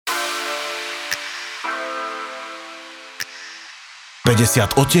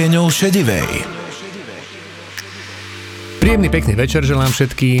50 odtieňov šedivej. Príjemný pekný večer želám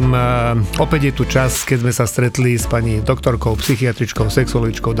všetkým. Opäť je tu čas, keď sme sa stretli s pani doktorkou, psychiatričkou,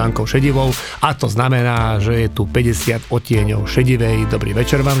 sexuologičkou Dankou Šedivou. A to znamená, že je tu 50 odtieňov šedivej. Dobrý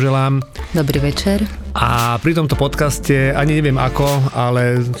večer vám želám. Dobrý večer. A pri tomto podcaste, ani neviem ako,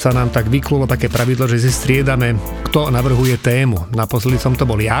 ale sa nám tak vyklulo také pravidlo, že si striedame, kto navrhuje tému. Naposledy som to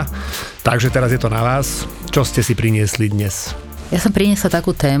bol ja, takže teraz je to na vás. Čo ste si priniesli dnes? Ja som priniesla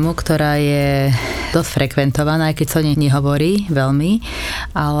takú tému, ktorá je dosť frekventovaná, aj keď sa o nej nehovorí veľmi,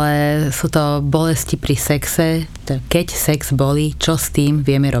 ale sú to bolesti pri sexe, keď sex bolí, čo s tým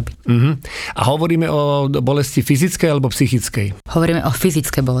vieme robiť. Uh-huh. A hovoríme o bolesti fyzickej alebo psychickej? Hovoríme o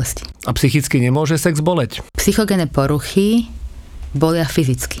fyzické bolesti. A psychicky nemôže sex boleť? Psychogénne poruchy bolia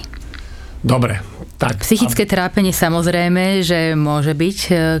fyzicky. Dobre. Tak. Psychické trápenie samozrejme, že môže byť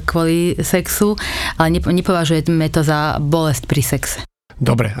kvôli sexu, ale nepovažujeme to za bolesť pri sexe.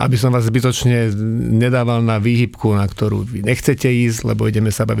 Dobre, aby som vás zbytočne nedával na výhybku, na ktorú vy nechcete ísť, lebo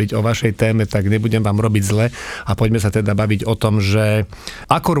ideme sa baviť o vašej téme, tak nebudem vám robiť zle a poďme sa teda baviť o tom, že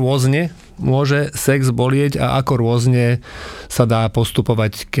ako rôzne môže sex bolieť a ako rôzne sa dá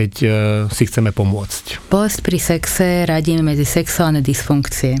postupovať, keď si chceme pomôcť. Bolesť pri sexe radíme medzi sexuálne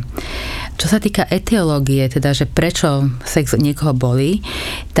dysfunkcie. Čo sa týka etiológie, teda, že prečo sex niekoho bolí,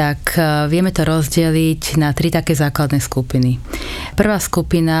 tak vieme to rozdeliť na 3 také základné skupiny. Prvá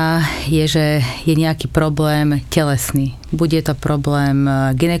skupina je, že je nejaký problém telesný. Bude to problém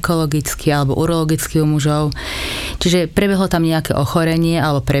gynekologický alebo urologický u mužov. Čiže prebehlo tam nejaké ochorenie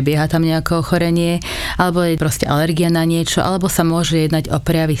alebo prebieha tam nejaké ochorenie, alebo je proste alergia na niečo, alebo sa môže jednať o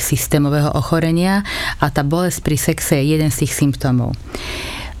prejavy systémového ochorenia a tá bolesť pri sexe je jeden z tých symptómov.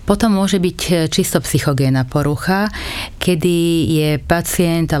 Potom môže byť čisto psychogénna porucha, kedy je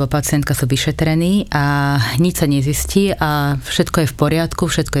pacient alebo pacientka sú vyšetrení a nič sa nezistí a všetko je v poriadku,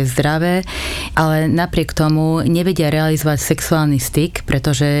 všetko je zdravé, ale napriek tomu nevedia realizovať sexuálny styk,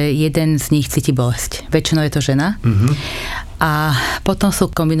 pretože jeden z nich cíti bolesť. Väčšinou je to žena. Mm-hmm. A potom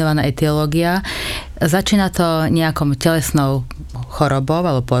sú kombinovaná etiológia. Začína to nejakou telesnou chorobou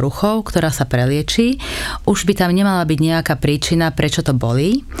alebo poruchou, ktorá sa preliečí. Už by tam nemala byť nejaká príčina, prečo to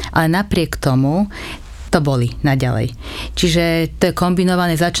bolí, ale napriek tomu to bolí naďalej. Čiže to je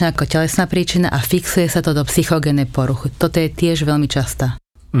kombinované, začína ako telesná príčina a fixuje sa to do psychogénnej poruchy. Toto je tiež veľmi častá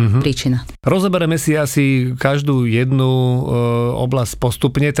príčina. Rozoberieme si asi každú jednu oblasť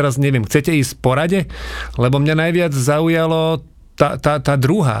postupne. Teraz neviem, chcete ísť po rade? Lebo mňa najviac zaujalo tá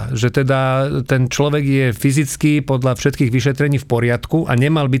druhá, že teda ten človek je fyzicky podľa všetkých vyšetrení v poriadku a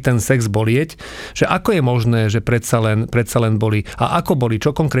nemal by ten sex bolieť, že ako je možné, že predsa len bolí? A ako bolí?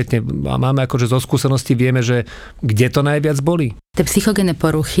 Čo konkrétne máme akože zo skúsenosti vieme, že kde to najviac bolí? Tie psychogénne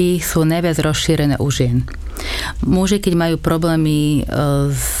poruchy sú najviac rozšírené u žien. Muži, keď majú problémy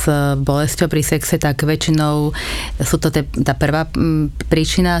s bolesťou pri sexe, tak väčšinou sú to tá prvá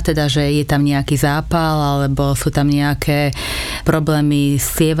príčina, teda, že je tam nejaký zápal, alebo sú tam nejaké problémy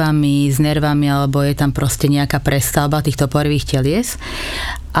s cievami, s nervami, alebo je tam proste nejaká prestavba týchto porivých telies.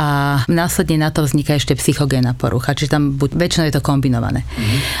 A následne na to vzniká ešte psychogénna porucha, čiže tam väčšinou je to kombinované.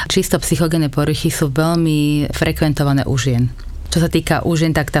 Čisto psychogénne poruchy sú veľmi frekventované u žien. Čo sa týka u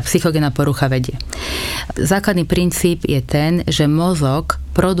žien, tak tá psychogénna porucha vedie. Základný princíp je ten, že mozog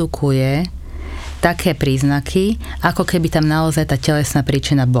produkuje také príznaky, ako keby tam naozaj tá telesná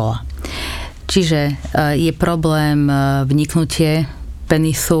príčina bola. Čiže je problém vniknutie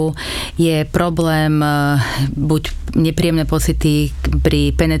penisu, je problém buď nepríjemné pocity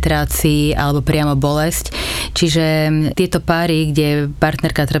pri penetrácii alebo priamo bolesť. Čiže tieto páry, kde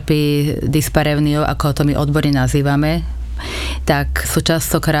partnerka trpí dysparevniou, ako to my odborne nazývame, tak sú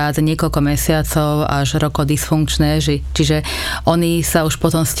častokrát niekoľko mesiacov až rokov dysfunkčné, čiže oni sa už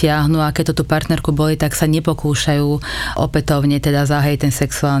potom stiahnu a keď to tú partnerku boli, tak sa nepokúšajú opätovne teda zahájiť ten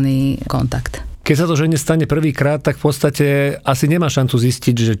sexuálny kontakt. Keď sa to žene stane prvýkrát, tak v podstate asi nemá šancu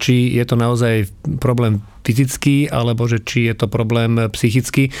zistiť, že či je to naozaj problém fyzický, alebo že či je to problém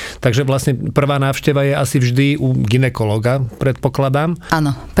psychický. Takže vlastne prvá návšteva je asi vždy u gynekologa, predpokladám.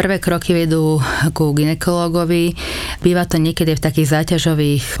 Áno, prvé kroky vedú ku gynekológovi. Býva to niekedy v takých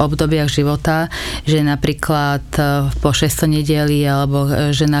záťažových obdobiach života, že napríklad po 600 nedeli, alebo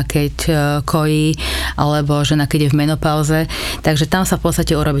žena keď kojí, alebo žena keď je v menopauze. Takže tam sa v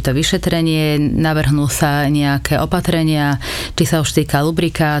podstate urobí to vyšetrenie, navrhnú sa nejaké opatrenia, či sa už týka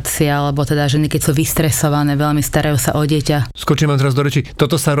lubrikácie, alebo teda ženy, keď sú vystresované, veľmi starajú sa o dieťa. Skočím vám teraz do reči.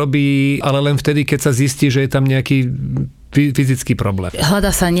 Toto sa robí ale len vtedy, keď sa zistí, že je tam nejaký fyzický problém.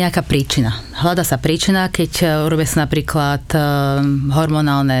 Hľadá sa nejaká príčina. Keď urobia sa napríklad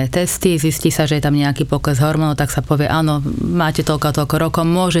hormonálne testy, zistí sa, že je tam nejaký pokles hormónov, tak sa povie, áno, máte toľko rokov,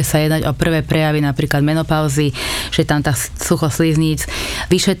 môže sa jednať o prvé prejavy napríklad menopauzy, že tam tá sucho slizníc,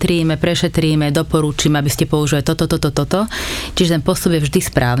 vyšetríme, prešetríme, doporučíme, aby ste použili toto. Čiže ten postup je vždy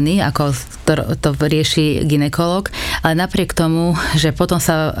správny, ako to rieši gynekolog, ale napriek tomu, že potom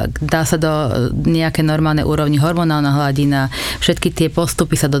sa dá sa do nejaké normálne úrovni hormonálna hladina, všetky tie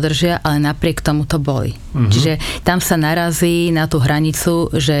postupy sa dodržia, ale napriek tomu to boli. Čiže tam sa narazí na tú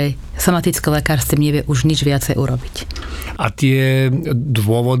hranicu, že somatické lekár s tým nevie už nič viacej urobiť. A tie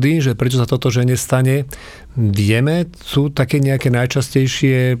dôvody, že prečo sa toto že nestane, vieme, sú také nejaké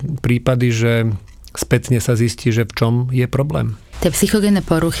najčastejšie prípady, že spätne sa zistí, že v čom je problém? Tie psychogénne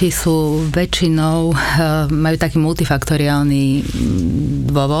poruchy sú väčšinou, majú taký multifaktoriálny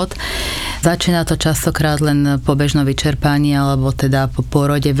dôvod. Začína to častokrát len po bežnom vyčerpaní alebo teda po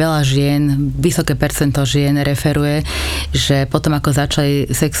pôrode. Veľa žien, vysoké percento žien referuje, že potom ako začali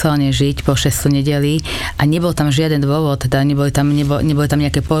sexuálne žiť po 6. nedeli a nebol tam žiaden dôvod, teda neboli tam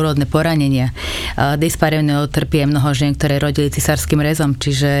nejaké pôrodné poranenia. Dyspareuniou trpí mnoho žien, ktoré rodili cisárskym rezom,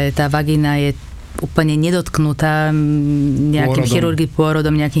 čiže tá vagína je úplne nedotknutá nejakým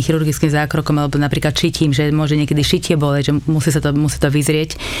pôrodom, nejakým chirurgickým zákrokom alebo napríklad šitím, že môže niekedy šitie boleť, že musí to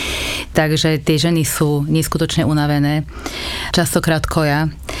vyzrieť. Takže tie ženy sú neskutočne unavené. Častokrát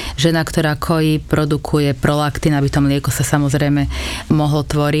koja. Žena, ktorá kojí, produkuje prolaktín, aby to mlieko sa samozrejme mohlo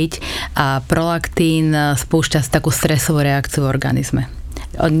tvoriť a prolaktín spúšťa takú stresovú reakciu v organizme.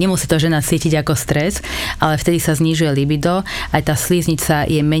 Nemusí to žena cítiť ako stres, ale vtedy sa znižuje libido, aj tá sliznica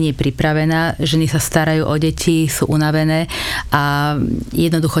je menej pripravená, ženy sa starajú o deti, sú unavené a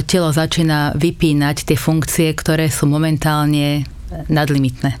jednoducho telo začína vypínať tie funkcie, ktoré sú momentálne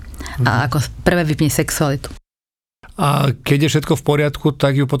nadlimitné. A ako prvé vypne sexualitu. A keď je všetko v poriadku,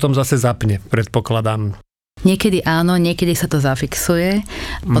 tak ju potom zase zapne, predpokladám. Niekedy áno, niekedy sa to zafixuje,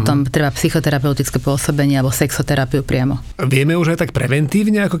 potom treba psychoterapeutické pôsobenie alebo sexoterapiu priamo. Vieme už aj tak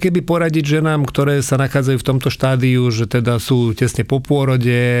preventívne, ako keby poradiť ženám, ktoré sa nachádzajú v tomto štádiu, že teda sú tesne po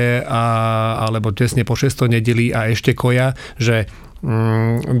pôrode alebo tesne po 6. nedeli a ešte koja, že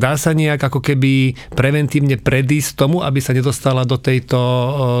dá sa nejak ako keby preventívne predísť tomu, aby sa nedostala do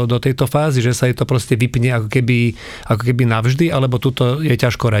tejto fázy, že sa jej to proste vypne ako keby navždy, alebo tuto je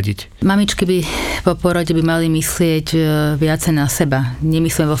ťažko radiť? Mamičky by po pôrode by mali myslieť viacej na seba.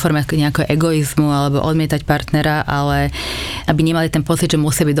 Nemyslím vo forme nejakého egoizmu alebo odmietať partnera, ale aby nemali ten pocit, že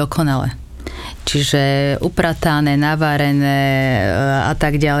musia byť dokonalé. Čiže upratané, navárené a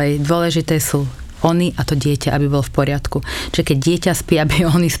tak ďalej. Dôležité sú oni a to dieťa, aby bol v poriadku. Čiže keď dieťa spí, aby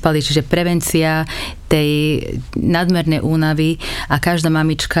oni spali. Čiže prevencia tej nadmernej únavy a každá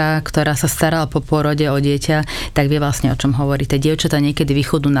mamička, ktorá sa starala po pôrode o dieťa, tak vie vlastne, o čom hovorí. Tie dievčatá niekedy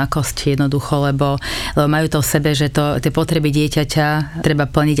vychudnú na kosti jednoducho, lebo majú to v sebe, že tie potreby dieťaťa treba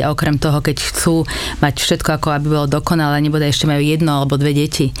plniť a okrem toho, keď chcú mať všetko, ako aby bolo dokonalé, nebude ešte majú 1 alebo 2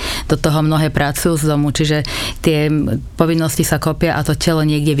 deti. Do toho mnohé pracujú z domu, čiže tie povinnosti sa kopia a to telo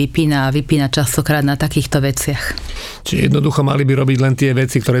niekde vypína častokrát na takýchto veciach. Čiže jednoducho mali by robiť len tie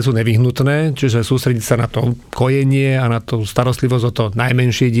veci, ktoré sú nevyhnutné, čiže sústrediť sa na to kojenie a na tú starostlivosť o to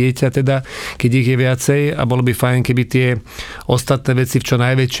najmenšie dieťa, teda, keď ich je viacej, a bolo by fajn, keby tie ostatné veci v čo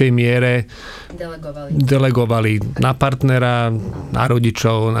najväčšej miere delegovali na partnera, na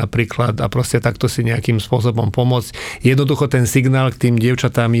rodičov napríklad a proste takto si nejakým spôsobom pomôcť. Jednoducho ten signál k tým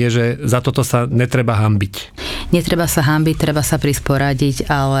dievčatám je, že za toto sa netreba hanbiť. Netreba sa hanbiť, treba sa prisporadiť,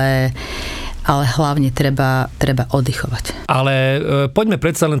 ale hlavne treba oddychovať. Ale poďme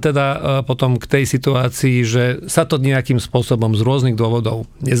predsa len teda potom k tej situácii, že sa to nejakým spôsobom z rôznych dôvodov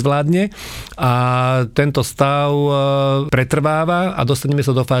nezvládne a tento stav pretrváva a dostaneme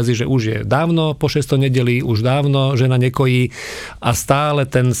sa do fázy, že už je dávno po 6. nedeli, už dávno žena nekojí a stále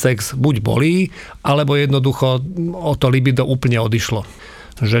ten sex buď bolí, alebo jednoducho o to libido úplne odišlo.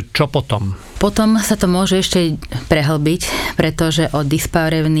 Že čo potom? Potom sa to môže ešte prehlbiť, pretože od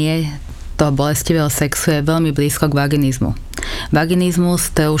dyspareunie toho bolestivého sexu je veľmi blízko k vaginizmu.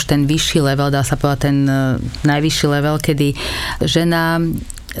 Vaginizmus to je už ten vyšší level, dá sa povedať ten najvyšší level, kedy žena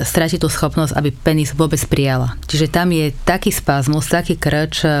stratí tú schopnosť, aby penis vôbec prijala. Čiže tam je taký spazmus, taký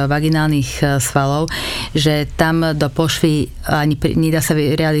krč vaginálnych svalov, že tam do pošvy ani nedá sa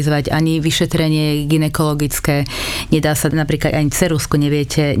realizovať ani vyšetrenie gynekologické, nedá sa napríklad ani ceruzku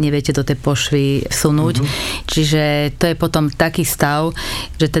neviete do tej pošvy vsunúť. Čiže to je potom taký stav,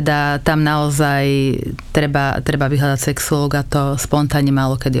 že teda tam naozaj treba vyhľadať sexuológa, to spontánne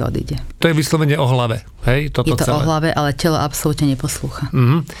málo kedy odíde. To je vyslovene o hlave. Hej, toto je to celé. O hlave, ale telo absolútne neposlúcha.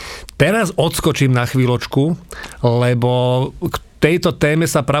 Teraz odskočím na chvíľočku, lebo k tejto téme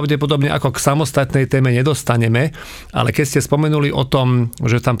sa pravdepodobne ako k samostatnej téme nedostaneme, ale keď ste spomenuli o tom,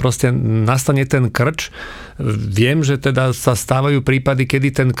 že tam proste nastane ten krč, viem, že teda sa stávajú prípady,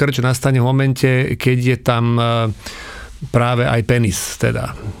 kedy ten krč nastane v momente, keď je tam práve aj penis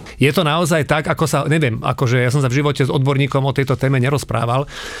teda. Je to naozaj tak, ako sa, neviem, akože ja som sa v živote s odborníkom o tejto téme nerozprával.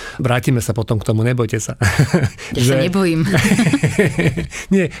 Vrátime sa potom k tomu, nebojte sa. Ja sa nebojím.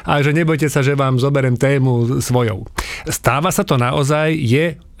 Nie, ale že nebojte sa, že vám zoberiem tému svojou. Stáva sa to naozaj,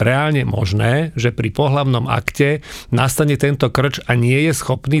 je reálne možné, že pri pohlavnom akte nastane tento krč a nie je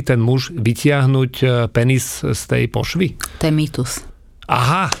schopný ten muž vytiahnuť penis z tej pošvy? To je mýtus.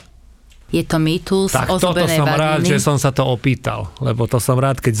 Aha. Je to mýtus tak ozubenej vagíny. Tak toto som rád, že som sa to opýtal, lebo to som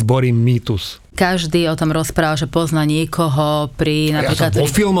rád, keď zborím mýtus. Každý o tom rozpráva, že pozná niekoho pri napríklad... Ja vo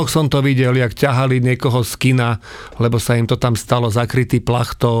filmoch som to videl, jak ťahali niekoho z kina, lebo sa im to tam stalo zakrytý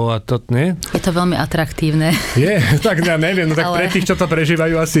plachtou a to, nie? Je to veľmi atraktívne. Je, tak ja neviem, no tak ale, pre tých, čo to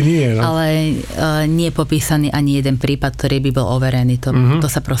prežívajú, asi nie. No. Ale nie je popísaný ani jeden prípad, ktorý by bol overený. To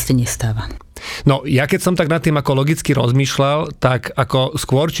sa proste nestáva. No, ja keď som tak nad tým ako logicky rozmýšľal, tak ako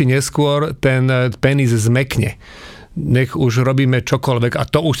skôr či neskôr ten penis zmekne. Nech už robíme čokoľvek a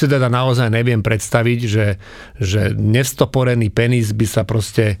to už si teda naozaj neviem predstaviť, že nestoporený penis by sa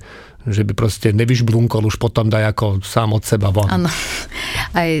proste, že by proste nevyžblunkol už potom daj ako sám od seba von. Áno.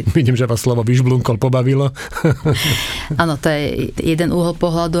 Vidím, že vás slovo vyžblunkol pobavilo. Áno, to je jeden uhol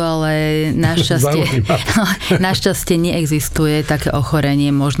pohľadu, ale našťastie neexistuje také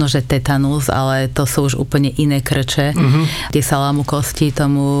ochorenie, možno, že tetanus, ale to sú už úplne iné krče, kde sa lámu kosti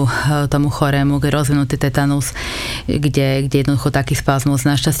tomu chorému, kde rozvinutý tetanus, kde jednoducho taký spazmus.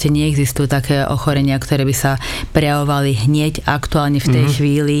 Našťastie neexistujú také ochorenia, ktoré by sa prejavovali hneď aktuálne v tej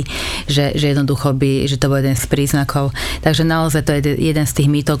chvíli, že jednoducho že to bol jeden z príznakov. Takže naozaj to je jeden z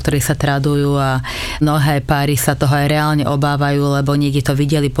tých mýtov, ktorí sa tradujú a mnohé páry sa toho aj reálne obávajú, lebo niekde to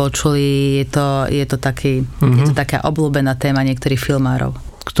videli, počuli, je to taká obľúbená téma niektorých filmárov.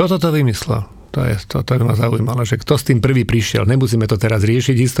 Kto toto vymyslel? To by ma zaujímalo, že kto s tým prvý prišiel. Nemusíme to teraz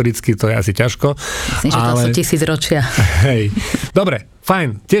riešiť historicky, to je asi ťažko. Myslím, že to sú 1000 ročia. Hej. Dobre,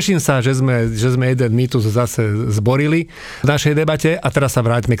 fajn. Teším sa, že sme jeden mýtus zase zborili v našej debate a teraz sa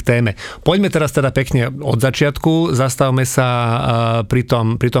vráťme k téme. Poďme teraz teda pekne od začiatku. Zastavme sa pri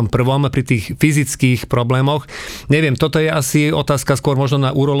tom prvom, pri tých fyzických problémoch. Neviem, toto je asi otázka skôr možno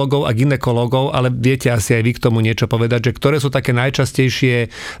na urologov a gynekologov, ale viete asi aj vy k tomu niečo povedať, že ktoré sú také najčastejšie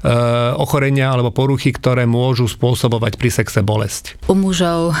ochorenia alebo poruchy, ktoré môžu spôsobovať pri sexe bolesť? U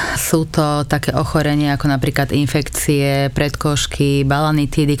mužov sú to také ochorenia ako napríklad infekcie, predkožky,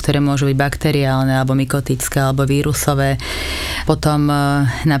 balanitídy, ktoré môžu byť bakteriálne alebo mykotické alebo vírusové. Potom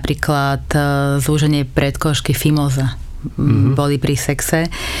napríklad zúženie predkožky fimóza. Boli pri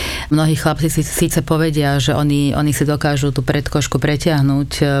sexe. Mnohí chlapci si síce povedia, že oni si dokážu tú predkožku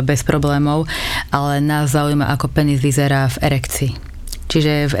pretiahnuť bez problémov, ale nás zaujíma, ako penis vyzerá v erekcii.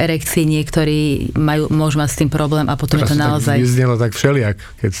 Čiže v erekcii niektorí môžu mať s tým problém a potom teraz je to naozaj... Tak vyznelo tak všeliak.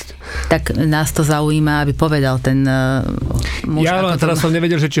 Tak nás to zaujíma, aby povedal ten muž. Ja teraz som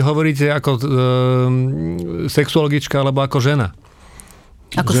nevedel, že či hovoríte ako sexuologička alebo ako žena.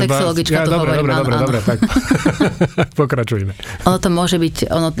 Ako sexuologička to hovorím. Dobre, tak pokračujme. Ono to môže byť,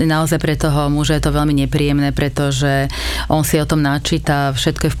 naozaj pre toho muža je to veľmi nepríjemné, pretože on si o tom načíta,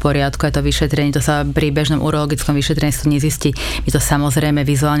 všetko je v poriadku, je to vyšetrenie, to sa pri bežnom urologickom vyšetrení sa nezistí. My to samozrejme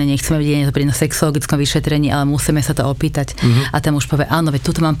vizuálne nechceme vidieť, to pri sexuologickom vyšetrení, ale musíme sa to opýtať. A ten muž povie, áno,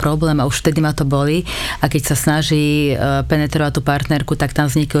 veď tuto mám problém a už vtedy ma to bolí. A keď sa snaží penetrovať tú partnerku, tak tam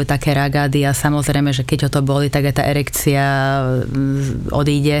vznikajú také ragády a samozrejme, že keď ho to bolí, tak aj tá erekcia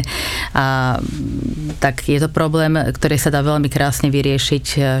odíde a tak je to problém, ktorý sa dá veľmi krásne vyriešiť,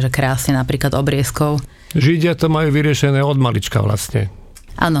 že krásne napríklad obriezkou. Židia to majú vyriešené od malička vlastne.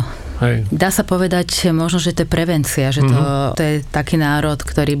 Áno. Hej. Dá sa povedať, možno, že to je prevencia, že to je taký národ,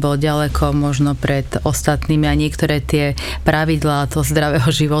 ktorý bol ďaleko možno pred ostatnými a niektoré tie pravidlá toho zdravého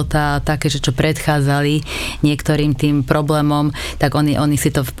života, také, že čo predchádzali niektorým tým problémom, tak oni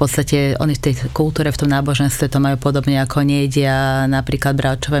si to v podstate, oni v tej kultúre, v tom náboženstve to majú podobne ako nejedia napríklad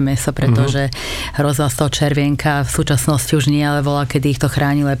bravčové mäso, pretože hrozila z toho červienka, v súčasnosti už nie, ale bola, kedy ich to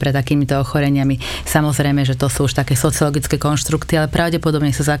chránilo aj pred takýmito ochoreniami. Samozrejme, že to sú už také sociologické konštrukty, ale pravdepodobne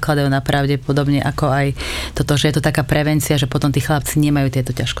sa zakladajú na pravdepodobne ako aj toto, že je to taká prevencia, že potom tí chlapci nemajú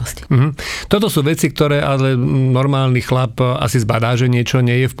tieto ťažkosti. Toto sú veci, ktoré ale normálny chlap asi zbadá, že niečo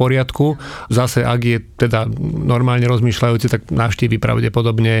nie je v poriadku. Zase, ak je teda normálne rozmýšľajúci, tak navštíví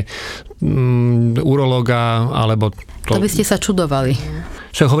pravdepodobne urológa alebo To by ste sa čudovali.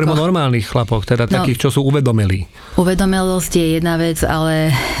 Však hovorím o normálnych chlapoch, teda takých, čo sú uvedomelí. Uvedomelosť je jedna vec,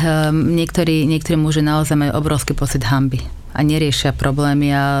 ale niektorí muži naozaj majú obrovský pocit hanby a neriešia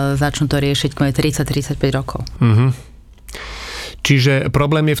problémy a začnú to riešiť, keď je 30-35 rokov. Čiže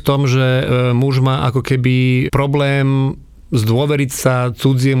problém je v tom, že muž má ako keby problém zdôveriť sa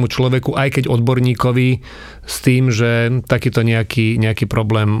cudziemu človeku, aj keď odborníkovi, s tým, že takýto nejaký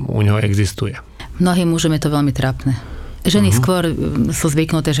problém u neho existuje. Mnohým mužom je to veľmi trápne. Ženy skôr sú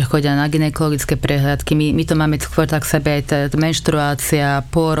zvyknuté, že chodia na gynekologické prehliadky. My to máme skôr tak v sebe, aj menštruácia,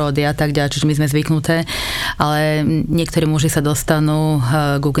 pôrody a tak ďalej, čiže my sme zvyknuté, ale niektorí muži sa dostanú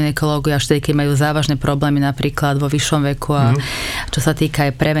ku gynekológu až vtedy, keď majú závažné problémy napríklad vo vyššom veku a čo sa týka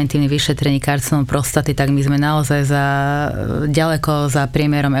aj preventívnych vyšetrení karcinómu prostaty, tak my sme naozaj ďaleko za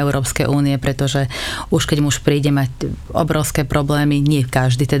priemerom Európskej únie, pretože už keď muž príde mať obrovské problémy, nie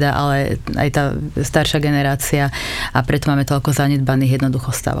každý teda, ale aj tá staršia generácia a preto máme toľko zanedbaných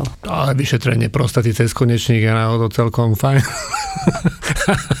jednoducho stavov. Ale vyšetrenie prostaty cez konečník je náhodou celkom fajn.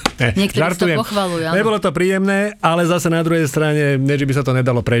 Niektorí to pochvalujú. Nebolo to príjemné, ale zase na druhej strane, že by sa to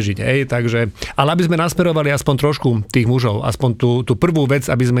nedalo prežiť. Takže, ale aby sme nasmerovali aspoň trošku tých mužov, aspoň tú prvú vec,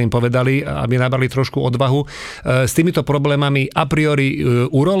 aby sme im povedali, aby nabrali trošku odvahu, s týmito problémami a priori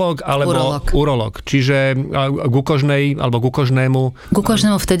urológ alebo urológ. Čiže ku kožnej alebo ku kožnému. Ku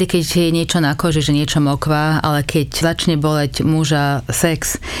kožnému vtedy, keď je niečo na koži, že niečo mokvá, ale keď začne boleť muža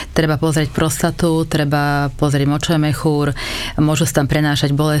sex, treba pozrieť prostatu, treba pozrieť močové mechúr, môžu sa tam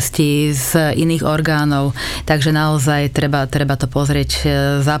prenášať bolesti z iných orgánov, takže naozaj treba to pozrieť.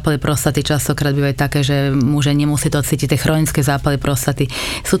 Zápaly prostaty častokrát bývajú také, že muže nemusí to cítiť, tie chronické zápaly prostaty.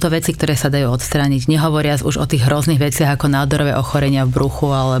 Sú to veci, ktoré sa dajú odstrániť. Nehovoriac už o tých hrozných veciach ako nádorové ochorenia v bruchu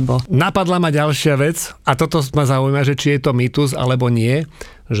alebo... Napadla ma ďalšia vec a toto ma zaujíma, že či je to mýtus alebo nie,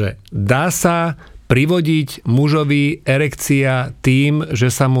 že dá sa privodiť mužovi erekcia tým,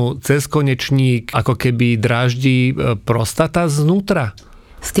 že sa mu cez konečník ako keby dráždi prostata znútra?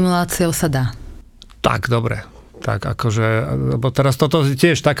 Stimuláciou sa dá. Tak, dobre. Tak akože, lebo teraz toto je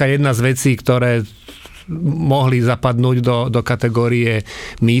tiež taká jedna z vecí, ktoré mohli zapadnúť do kategórie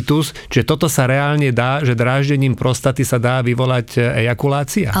mýtus. Čiže toto sa reálne dá, že dráždením prostaty sa dá vyvolať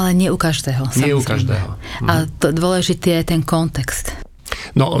ejakulácia? Ale nie u každého. Nie u každého. A to dôležitý je ten kontext.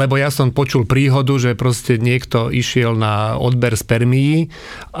 No, lebo ja som počul príhodu, že proste niekto išiel na odber spermií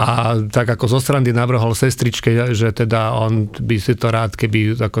a tak ako zo srandy navrhol sestričke, že teda on by si to rád,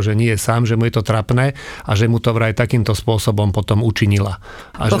 keby akože nie sám, že mu je to trapné a že mu to vraj takýmto spôsobom potom učinila.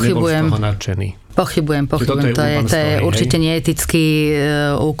 A že nebol z toho nadšený. Pochybujem. To je určite neetický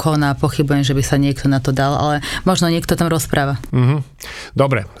úkon a pochybujem, že by sa niekto na to dal, ale možno niekto tam rozpráva.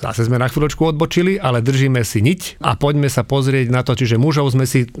 Dobre, zase sme na chvíľočku odbočili, ale držíme si niť a poďme sa pozrieť na to, čiže mužov sme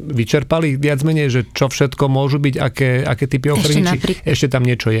si vyčerpali viac menej, že čo všetko môžu byť, aké typy ochorení, ešte tam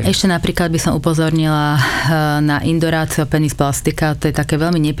niečo je. Ešte napríklad by som upozornila na indoráciu penis plastika, to je také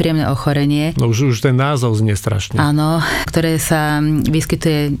veľmi nepríjemné ochorenie. No už ten názov znie strašne. Áno, ktoré sa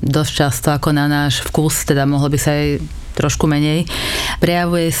vyskytuje dosť často ako na náš vkus, teda mohlo by sa aj trošku menej.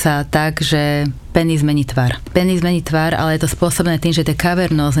 Prejavuje sa tak, že penis mení tvar. Penis mení tvar, ale je to spôsobené tým, že tie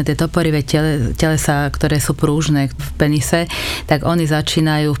kavernózne, tie toporivé telesa, ktoré sú prúžne v penise, tak oni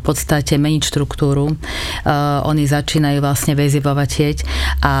začínajú v podstate meniť štruktúru. Oni začínajú vlastne väzivovať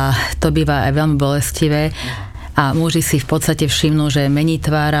a to býva aj veľmi bolestivé. A muži si v podstate všimnú, že mení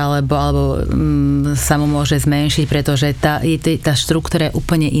tvár alebo sa mu môže zmenšiť, pretože tá štruktúra je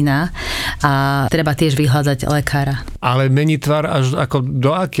úplne iná a treba tiež vyhľadať lekára. Ale mení tvár až ako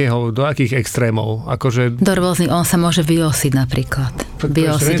do akých extrémov? Do rôznych, on sa môže vyosiť napríklad.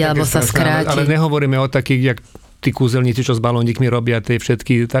 Vyosiť alebo sa skráti. Ale nehovoríme o takých, jak tí kúzelníci, čo s balónikmi robia tie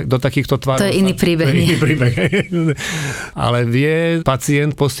všetky, do takýchto tvárov. To je iný príbeh. Ale vie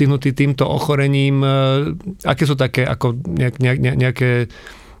pacient postihnutý týmto ochorením, aké sú také ako nejaké,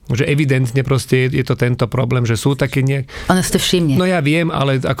 že evidentne proste je to tento problém, že sú také Ono si to všimne. No ja viem,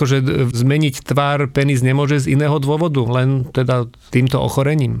 ale akože zmeniť tvár penis nemôže z iného dôvodu, len teda týmto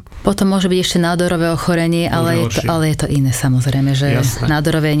ochorením. Potom môže byť ešte nádorové ochorenie, ale je to iné samozrejme, že jasné.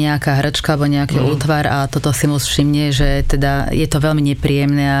 Nádorové je nejaká hrčka alebo nejaký útvar a toto si muž všimne, že teda je to veľmi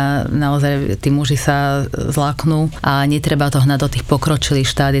nepríjemné a naozaj tí muži sa zlaknú a netreba to hnať do tých pokročilých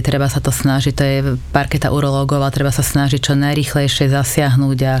štádií, treba sa to snažiť, to je parketa urológov a treba sa snažiť čo najrýchlejšie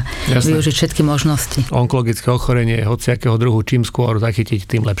zasiahnuť a využiť všetky možnosti. Onkologické ochorenie hociakého druhu, čím skôr zachytiť,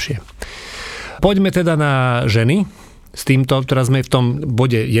 tým lepšie. Poďme teda na ženy. S týmto, teraz sme v tom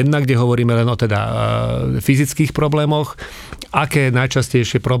bode 1, kde hovoríme len o teda fyzických problémoch. Aké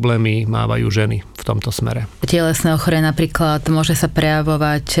najčastejšie problémy mávajú ženy v tomto smere? Telesné ochorenie napríklad môže sa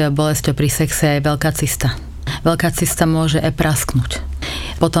prejavovať bolesťou pri sexe aj veľká cysta. Veľká cysta môže prasknúť.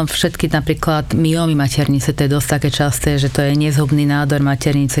 Potom všetky napríklad myomy maternice, to je dosť také časté, že to je nezhubný nádor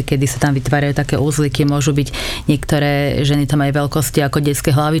maternice, kedy sa tam vytvárajú také úzliky, môžu byť niektoré ženy to majú veľkosti ako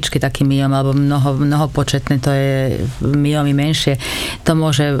detské hlavičky, taký myom, alebo mnohopočetné, to je myomy menšie. To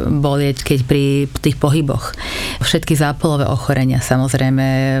môže bolieť, keď pri tých pohyboch. Všetky zápalové ochorenia, samozrejme,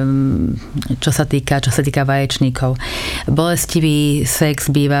 čo sa týka vaječníkov. Bolestivý sex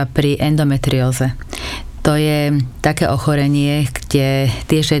býva pri endometrióze. To je také ochorenie, kde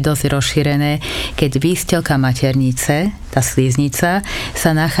tiež je dosť rozšírené, keď výstelka maternice, tá slíznica,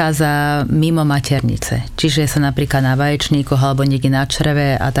 sa nachádza mimo maternice. Čiže sa napríklad na vaječníku alebo niekde na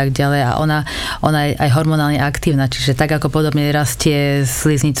čreve a tak ďalej a ona je aj hormonálne aktívna, čiže tak ako podobne rastie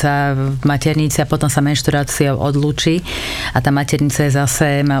slíznica v maternici a potom sa menštruácia odlúči a tá maternica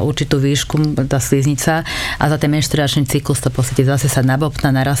zase má určitú výšku, tá slíznica a za ten menštruačný cyklus to v podstate zase sa nabobtná,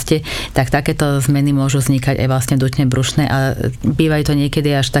 narastie, tak takéto zmeny môžu vznikať aj vlastne dutne brušné a bývajú to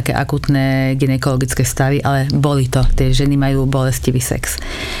niekedy až také akutné gynekologické stavy, ale boli to. Tie ženy majú bolestivý sex.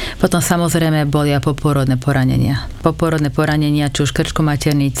 Potom samozrejme bolia poporodné poranenia. Poporodné poranenia, či už krčko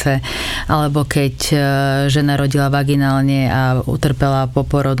maternice, alebo keď žena rodila vaginálne a utrpela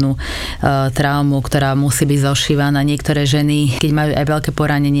poporodnú traumu, ktorá musí byť zošívaná. Niektoré ženy, keď majú aj veľké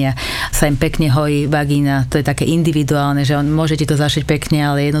poranenia, sa im pekne hojí vagína. To je také individuálne, že môžete to zašiť pekne,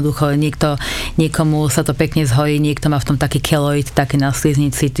 ale jednoducho niekomu sa to pekne zhojí, niekto má v tom taký keloid, taký na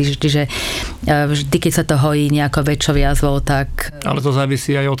sliznici, čiže vždy, keď sa to hojí nejako väčšou jazvou, tak... Ale to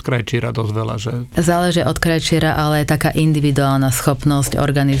závisí aj od krajčíra dosť veľa, že? Záleží od krajčíra, ale taká individuálna schopnosť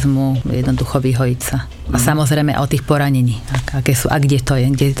organizmu jednoducho vyhojiť sa. A samozrejme od tých poranení. Aké sú, a kde to je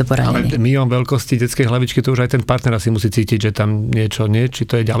to poranenie. Ale myom veľkosti detskej hlavičky, to už aj ten partner asi musí cítiť, že tam niečo nie, či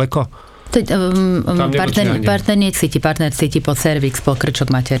to je ďaleko? Partner cíti po cervix, po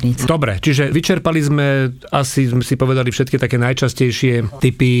krčok maternice. Dobre, čiže vyčerpali sme, asi sme si povedali všetky také najčastejšie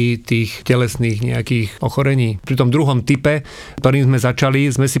typy tých telesných nejakých ochorení. Pri tom druhom type, ktorým sme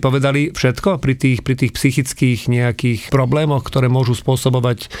začali, sme si povedali všetko pri tých psychických nejakých problémoch, ktoré môžu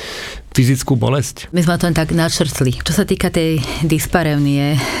spôsobovať fyzickú bolesť. My sme to len tak načrtli. Čo sa týka tej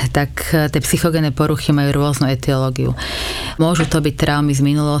dyspareunie, tak tie psychogénne poruchy majú rôznu etiológiu. Môžu to byť traumy z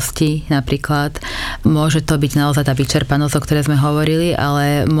minulosti, napríklad. Môže to byť naozaj tá vyčerpanosť, o ktorej sme hovorili,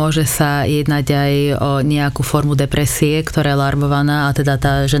 ale môže sa jednať aj o nejakú formu depresie, ktorá je larmovaná a teda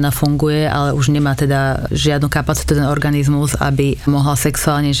tá žena funguje, ale už nemá teda žiadnu kapacitu ten organizmus, aby mohla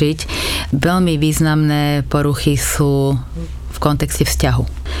sexuálne žiť. Veľmi významné poruchy sú v kontexte vzťahu.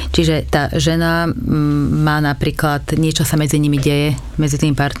 Čiže tá žena má napríklad, niečo sa medzi nimi deje, medzi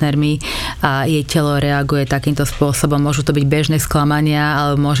tými partnermi a jej telo reaguje takýmto spôsobom. Môžu to byť bežné sklamania,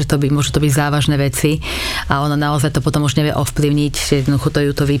 ale môžu to byť závažné veci a ona naozaj to potom už nevie ovplyvniť, že jednoducho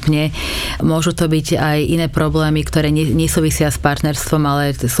to vypne. Môžu to byť aj iné problémy, ktoré nesúvisia s partnerstvom,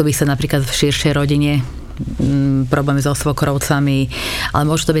 ale súvisia napríklad v širšej rodine, problémy so svokrovcami, ale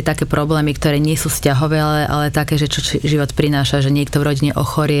môžu to byť také problémy, ktoré nie sú vzťahové, ale také, že čo život prináša, že niekto v rodine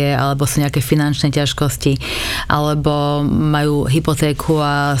ochorie, alebo sú nejaké finančné ťažkosti, alebo majú hypotéku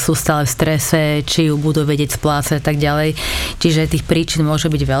a sú stále v strese, či ju budú vedieť splácať a tak ďalej. Čiže tých príčin môže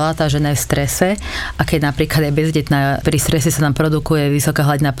byť veľa, tá žena je v strese a keď napríklad je bezdetná, pri strese sa nám produkuje vysoká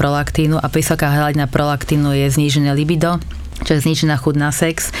hladina prolaktínu a vysoká hladina prolaktínu je znížené libido, čo je zničená chuť na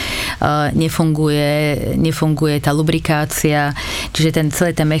sex, nefunguje tá lubrikácia, čiže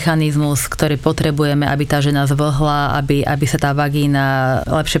celý ten mechanizmus, ktorý potrebujeme, aby tá žena zvlhla, aby sa tá vagína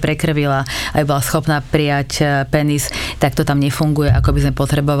lepšie prekrvila, aby bola schopná prijať penis, tak to tam nefunguje, ako by sme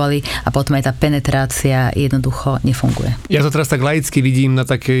potrebovali a potom aj tá penetrácia jednoducho nefunguje. Ja to teraz tak laicky vidím na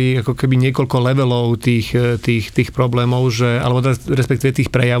takej, ako keby niekoľko levelov tých problémov, alebo respektíve tých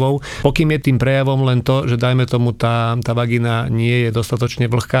prejavov. Pokým je tým prejavom len to, že dajme tomu tá vagína nie je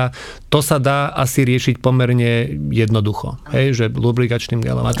dostatočne vlhká. To sa dá asi riešiť pomerne jednoducho. Hej, že lubrikačným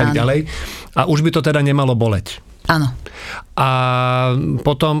gelom a tak ďalej. A už by to teda nemalo boleť. Áno. A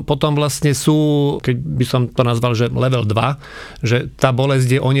potom vlastne sú, keď by som to nazval, že level 2, že tá bolesť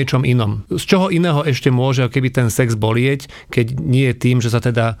je o niečom inom. Z čoho iného ešte môže keby ten sex bolieť, keď nie je tým, že sa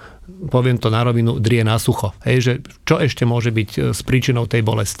teda, poviem to na rovinu, drie na sucho. Hej, že čo ešte môže byť s príčinou tej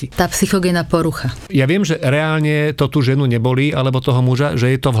bolesti? Tá psychogénna porucha. Ja viem, že reálne to tú ženu nebolí, alebo toho muža, že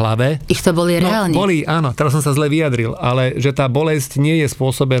je to v hlave. Ich to bolí reálne. Bolí, áno, teraz som sa zle vyjadril, ale že tá bolesť nie je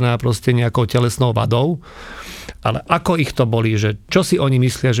spôsobená proste nejakou telesnou vadou, ale ako ich to bolí, že čo si oni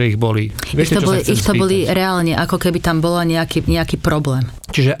myslia, že ich bolí? Viete, ich to boli reálne, ako keby tam bolo nejaký problém.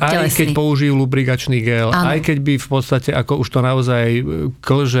 Čiže aj telesný. Keď použijú lubrigačný gel, áno. aj keď by v podstate, ako už to naozaj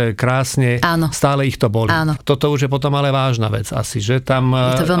klže krásne, áno. stále ich to bolí. Áno. Toto už je potom ale vážna vec asi, že tam...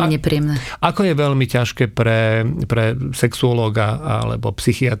 Je to veľmi nepríjemné. Ako je veľmi ťažké pre sexuológa alebo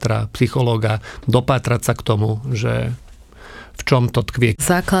psychiatra, psychológa dopatrať sa k tomu, že v čom to tkvie?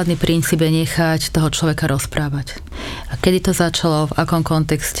 Základný princíp je nechať toho človeka rozprávať. A kedy to začalo, v akom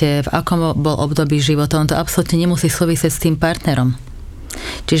kontexte, v akom bol období života, on to absolútne nemusí súvisieť s tým partnerom.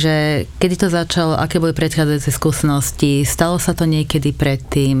 Čiže kedy to začalo, aké boli predchádzajúce skúsenosti, stalo sa to niekedy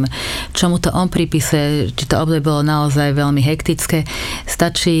predtým, čomu to on pripisuje, či to obdobie bolo naozaj veľmi hektické.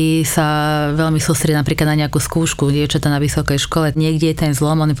 Stačí sa veľmi sústrediť napríklad na nejakú skúšku, dievčatá na vysokej škole, niekde je ten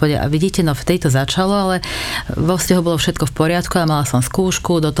zlom, oni povedia, a vidíte, no v tejto začalo, ale vo vzťahu bolo všetko v poriadku, a mala som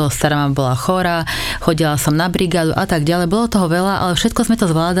skúšku, do toho stará mama bola chorá, chodila som na brigádu a tak ďalej. Bolo toho veľa, ale všetko sme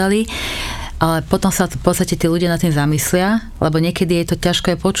to zvládali. Ale potom sa v podstate tí ľudia nad tým zamyslia, lebo niekedy je to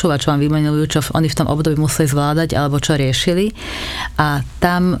ťažké počúvať, čo vám vymenujú, čo oni v tom období museli zvládať, alebo čo riešili. A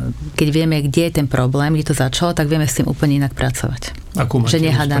tam, keď vieme, kde je ten problém, kde to začalo, tak vieme s tým úplne inak pracovať. Akú máte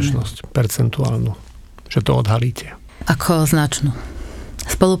úspešnosť percentuálnu? Že to odhalíte? Ako značnú.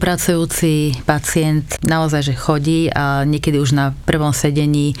 Spolupracujúci pacient naozaj, že chodí a niekedy už na prvom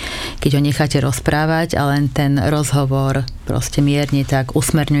sedení, keď ho necháte rozprávať a len ten rozhovor proste mierne tak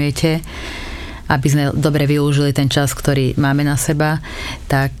usmerňujete, aby sme dobre využili ten čas, ktorý máme na seba,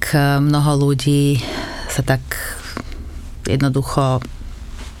 tak mnoho ľudí sa tak jednoducho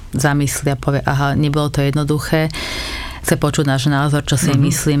zamyslí a povie, aha, nebolo to jednoduché, chce počuť náš názor, čo si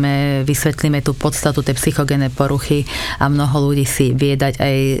myslíme, vysvetlíme tú podstatu tej psychogénnej poruchy a mnoho ľudí si vie dať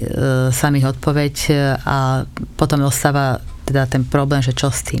aj samých odpoveď a potom ostáva teda ten problém, že čo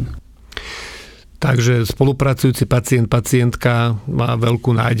s tým. Takže spolupracujúci pacientka má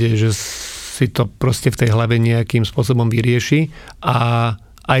veľkú nádej, že si to proste v tej hlave nejakým spôsobom vyrieši a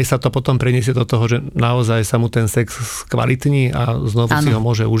aj sa to potom preniesie do toho, že naozaj sa mu ten sex skvalitní a znovu si ho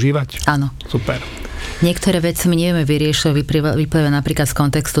môže užívať? Áno. Super. Niektoré veci my nevieme vyriešiť, vyplýva napríklad z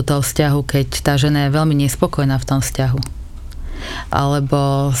kontextu toho vzťahu, keď tá žena je veľmi nespokojná v tom vzťahu.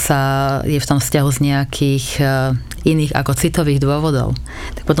 Alebo je v tom vzťahu z nejakých iných ako citových dôvodov.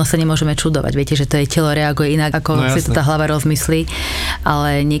 Tak potom sa nemôžeme čudovať. Viete, že to jej telo reaguje inak, ako si to tá hlava rozmyslí.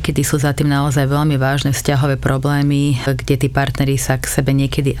 Ale niekedy sú za tým naozaj veľmi vážne vzťahové problémy, kde tí partneri sa k sebe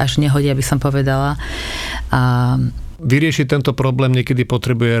niekedy až nehodia, by som povedala. A vyriešiť tento problém niekedy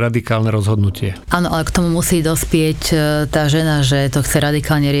potrebuje radikálne rozhodnutie. Áno, ale k tomu musí dospieť tá žena, že to chce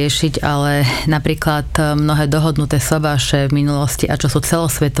radikálne riešiť, ale napríklad mnohé dohodnuté sobáše v minulosti, a čo sú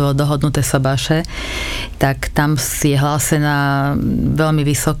celosvetovo dohodnuté sobáše, tak tam je hlásená veľmi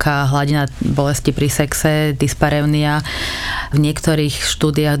vysoká hladina bolesti pri sexe, dyspareunia, v niektorých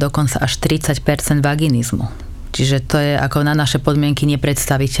štúdiách dokonca až 30% vaginizmu. Čiže to je ako na naše podmienky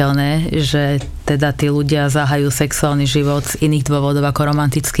nepredstaviteľné, že teda tí ľudia zahajú sexuálny život z iných dôvodov ako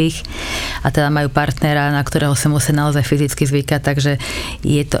romantických a teda majú partnera, na ktorého sa musia naozaj fyzicky zvykať, takže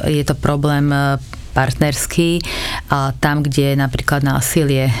je to problém partnerský a tam, kde je napríklad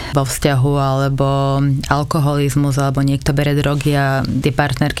násilie vo vzťahu alebo alkoholizmus alebo niekto bere drogy a tie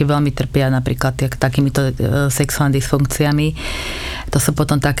partnerky veľmi trpia napríklad takýmito sexuálnymi dysfunkciami. To sú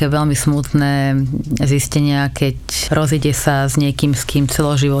potom také veľmi smutné zistenia, keď rozíde sa s niekým, s kým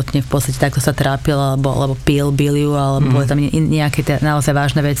celoživotne v podstate takto sa trápil alebo pil ju, alebo boli tam nejaké naozaj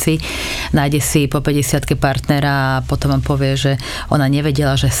vážne veci. Nájde si po 50-ke partnera a potom vám povie, že ona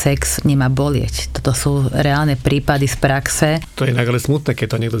nevedela, že sex nemá bolieť. Toto sú reálne prípady z praxe. To je inak ale smutné, keď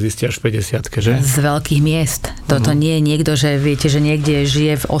to niekto zistí až v 50-ke, že? Z veľkých miest. Toto nie je niekto, že viete, že niekde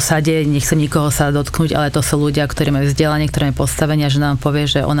žije v osade, nechcem nikoho sa dotknúť, ale to sú ľudia, ktorí majú vzdelanie, ktorí majú postavenia, že nám povie,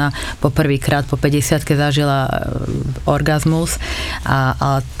 že ona po prvýkrát po 50-ke zažila orgazmus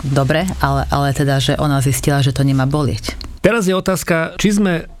a dobre, ale teda, že ona zistila, že to nemá bolieť. Teraz je otázka, či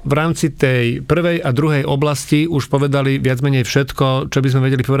sme v rámci tej prvej a druhej oblasti už povedali viac menej všetko, čo by sme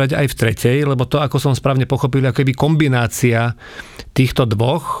vedeli povedať aj v tretej, lebo to, ako som správne pochopil, ako keby kombinácia týchto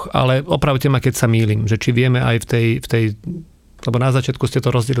dvoch, ale opravte ma, keď sa mýlim, že či vieme aj v tej lebo na začiatku ste to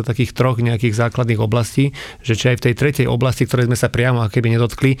rozdielili takých troch nejakých základných oblastí, že či aj v tej tretej oblasti, ktorej sme sa priamo ako keby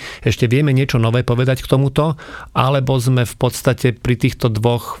nedotkli, ešte vieme niečo nové povedať k tomuto, alebo sme v podstate pri týchto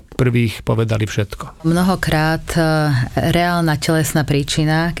dvoch prvých povedali všetko. Mnohokrát reálna telesná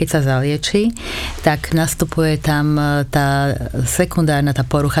príčina, keď sa zalieči, tak nastupuje tam tá sekundárna, tá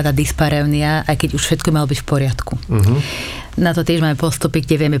porucha, tá dyspareunia, aj keď už všetko malo byť v poriadku. Na to tiež máme postupy,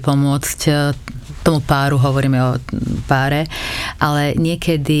 kde vieme pomôcť tomu páru, hovoríme o páre, ale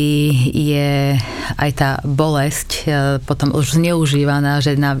niekedy je aj tá bolesť potom už zneužívaná,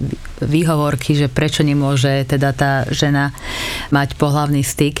 že na výhovorky, že prečo nemôže teda tá žena mať pohlavný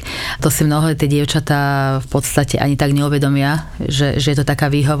styk. To si mnohé tie dievčatá v podstate ani tak neuvedomia, že je to taká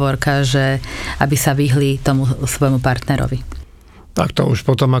výhovorka, že aby sa vyhli tomu svojmu partnerovi. Tak to už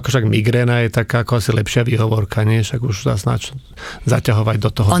potom, ako však migréna je taká ako asi lepšia výhovorka, nie? Však už zaťahovať do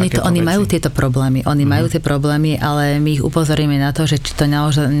toho Oni majú tieto problémy, majú tie problémy, ale my ich upozoríme na to, že či to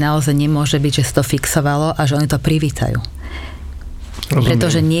naozaj nemôže byť, že si to fixovalo a že oni to privítajú. Rozumiem.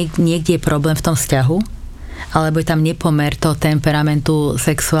 Pretože niekde je problém v tom vzťahu, alebo je tam nepomer toho temperamentu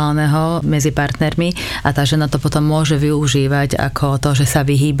sexuálneho medzi partnermi a tá žena to potom môže využívať ako to, že sa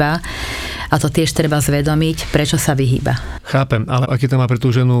vyhýba a to tiež treba zvedomiť, prečo sa vyhýba. Chápem, ale aký to má pre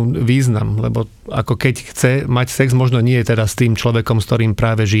tú ženu význam, lebo ako keď chce mať sex, možno nie teda s tým človekom, s ktorým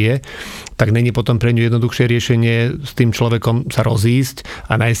práve žije, tak není potom pre ňu jednoduchšie riešenie s tým človekom sa rozísť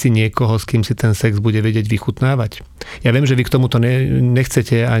a nájsť si niekoho, s kým si ten sex bude vedieť vychutnávať. Ja viem, že vy k tomuto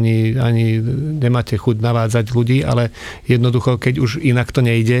nechcete ani nemáte chuť navádzať ľudí, ale jednoducho, keď už inak to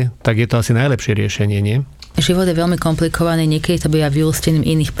nejde, tak je to asi najlepšie riešenie, nie? Život je veľmi komplikovaný, niekedy to býva vyústením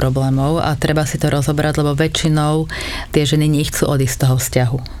iných problémov a treba si to rozobrať, lebo väčšinou tie ženy nechcú odísť z toho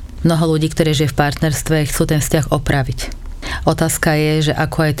vzťahu. Mnoho ľudí, ktorí žije v partnerstve, chcú ten vzťah opraviť. Otázka je, že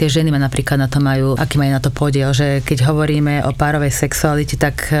ako aj tie ženy napríklad na to majú, aký majú na to podiel, že keď hovoríme o párovej sexualite,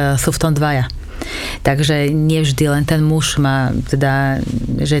 tak sú v tom dvaja. Takže nie vždy len ten muž má, teda,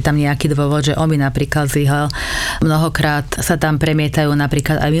 že je tam nejaký dôvod, že on by napríklad zlyhal. Mnohokrát sa tam premietajú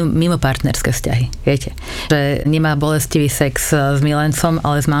napríklad aj mimo partnerské vzťahy. Viete, že nemá bolestivý sex s milencom,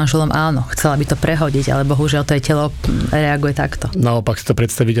 ale s manželom áno. Chcela by to prehodiť, ale bohužiaľ to jej telo reaguje takto. Naopak si to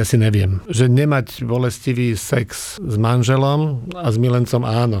predstaviť asi neviem. Že nemať bolestivý sex s manželom a s milencom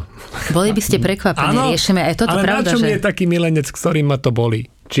áno. Boli by ste prekvapení, riešime aj toto, ale pravda, že... Ale na čom je taký milenec, ktorým ma to bolí?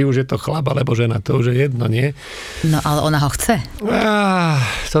 Či už je to chlap, alebo žena, to už je jedno, nie? No, ale ona ho chce.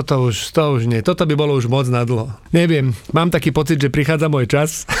 To už nie. Toto by bolo už moc nadlho. Neviem, mám taký pocit, že prichádza môj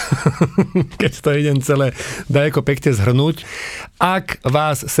čas, keď to idem celé dajako pekne zhrnúť. Ak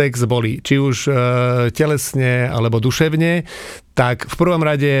vás sex bolí, či už telesne, alebo duševne, tak v prvom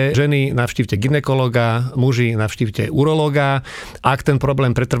rade ženy navštívte gynekologa, muži navštívte urológa. Ak ten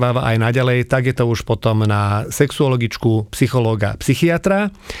problém pretrváva aj naďalej, tak je to už potom na sexuologičku, psychológa,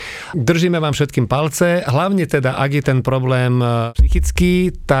 psychiatra. Držíme vám všetkým palce, hlavne teda, ak je ten problém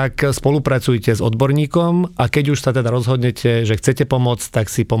psychický, tak spolupracujte s odborníkom a keď už sa teda rozhodnete, že chcete pomôcť,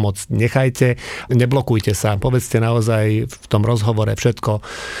 tak si pomôcť nechajte, neblokujte sa, povedzte naozaj v tom rozhovore všetko,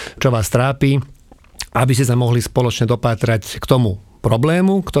 čo vás trápi, aby ste sa mohli spoločne dopátrať k tomu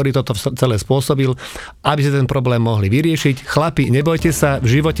problému, ktorý toto celé spôsobil, aby ste ten problém mohli vyriešiť. Chlapi, nebojte sa,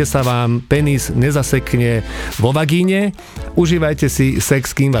 v živote sa vám penis nezasekne vo vagíne, užívajte si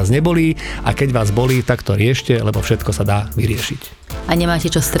sex, kým vás nebolí a keď vás bolí, tak to riešte, lebo všetko sa dá vyriešiť. A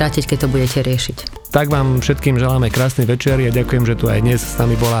nemáte čo strátiť, keď to budete riešiť. Tak vám všetkým želáme krásny večer a ďakujem, že tu aj dnes s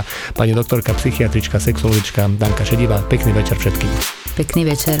nami bola pani doktorka, psychiatrička, sexuologička Danka Šedivá. Pekný večer všetkým. Pekný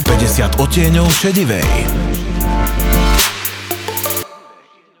večer. 50 odtieňov šedivej.